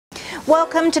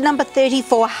Welcome to number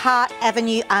 34 Hart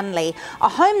Avenue, Unley, a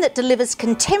home that delivers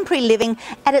contemporary living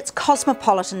at its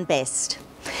cosmopolitan best.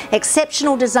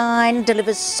 Exceptional design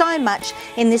delivers so much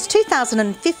in this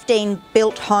 2015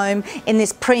 built home in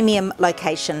this premium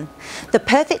location. The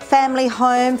perfect family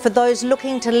home for those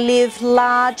looking to live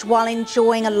large while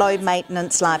enjoying a low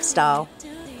maintenance lifestyle.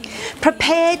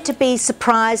 Prepared to be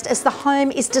surprised as the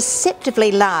home is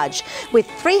deceptively large, with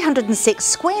 306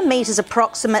 square metres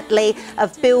approximately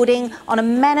of building on a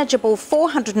manageable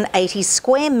 480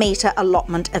 square metre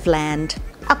allotment of land.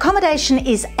 Accommodation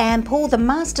is ample. The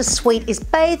master suite is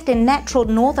bathed in natural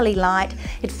northerly light.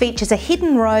 It features a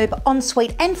hidden robe,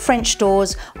 ensuite and French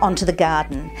doors onto the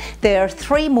garden. There are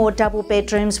 3 more double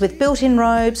bedrooms with built-in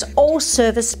robes, all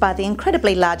serviced by the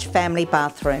incredibly large family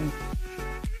bathroom.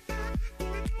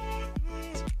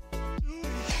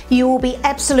 You will be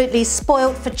absolutely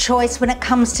spoilt for choice when it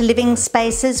comes to living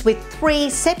spaces, with 3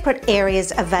 separate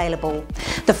areas available.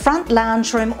 The front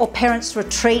lounge room or parents'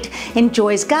 retreat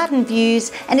enjoys garden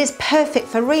views and is perfect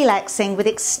for relaxing with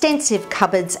extensive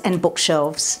cupboards and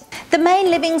bookshelves. The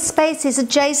main living space is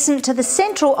adjacent to the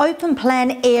central open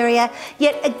plan area,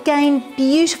 yet again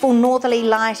beautiful northerly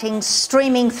lighting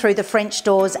streaming through the French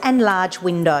doors and large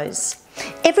windows.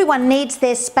 Everyone needs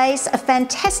their space. A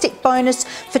fantastic bonus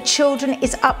for children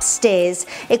is upstairs.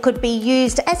 It could be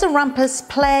used as a rumpus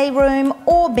playroom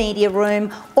or media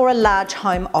room or a large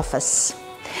home office.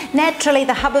 Naturally,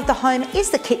 the hub of the home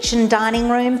is the kitchen dining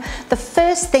room. The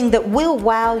first thing that will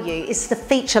wow you is the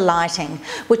feature lighting,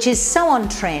 which is so on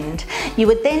trend. You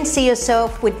would then see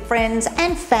yourself with friends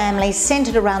and family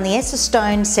centred around the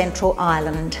Stone central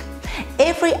island.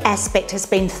 Every aspect has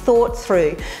been thought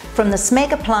through, from the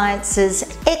smeg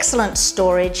appliances, excellent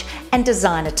storage and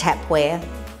designer tapware.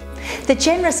 The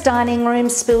generous dining room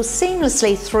spills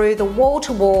seamlessly through the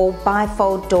wall-to-wall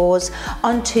bifold doors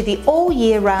onto the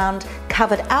all-year-round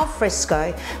covered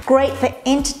alfresco, great for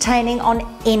entertaining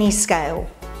on any scale.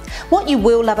 What you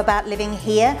will love about living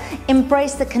here: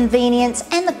 embrace the convenience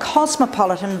and the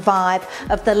cosmopolitan vibe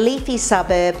of the leafy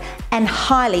suburb and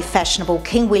highly fashionable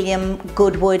King William,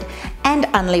 Goodwood and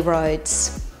Unley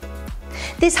roads.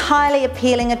 This highly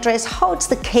appealing address holds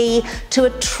the key to a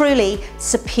truly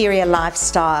superior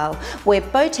lifestyle, where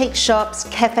boutique shops,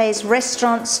 cafes,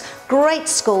 restaurants, great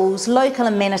schools, local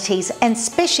amenities and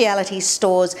specialty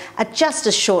stores are just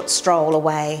a short stroll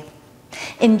away.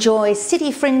 Enjoy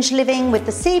city fringe living with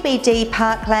the CBD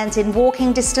parklands in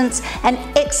walking distance and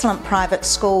excellent private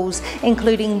schools,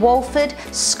 including Walford,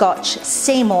 Scotch,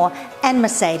 Seymour and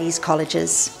Mercedes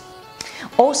colleges.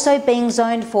 Also being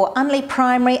zoned for Unley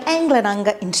Primary and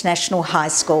Glenunga International High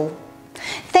School.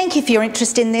 Thank you for your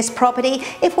interest in this property.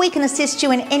 If we can assist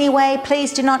you in any way,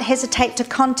 please do not hesitate to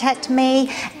contact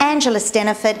me, Angela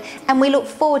Steniford, and we look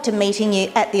forward to meeting you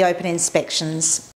at the open inspections.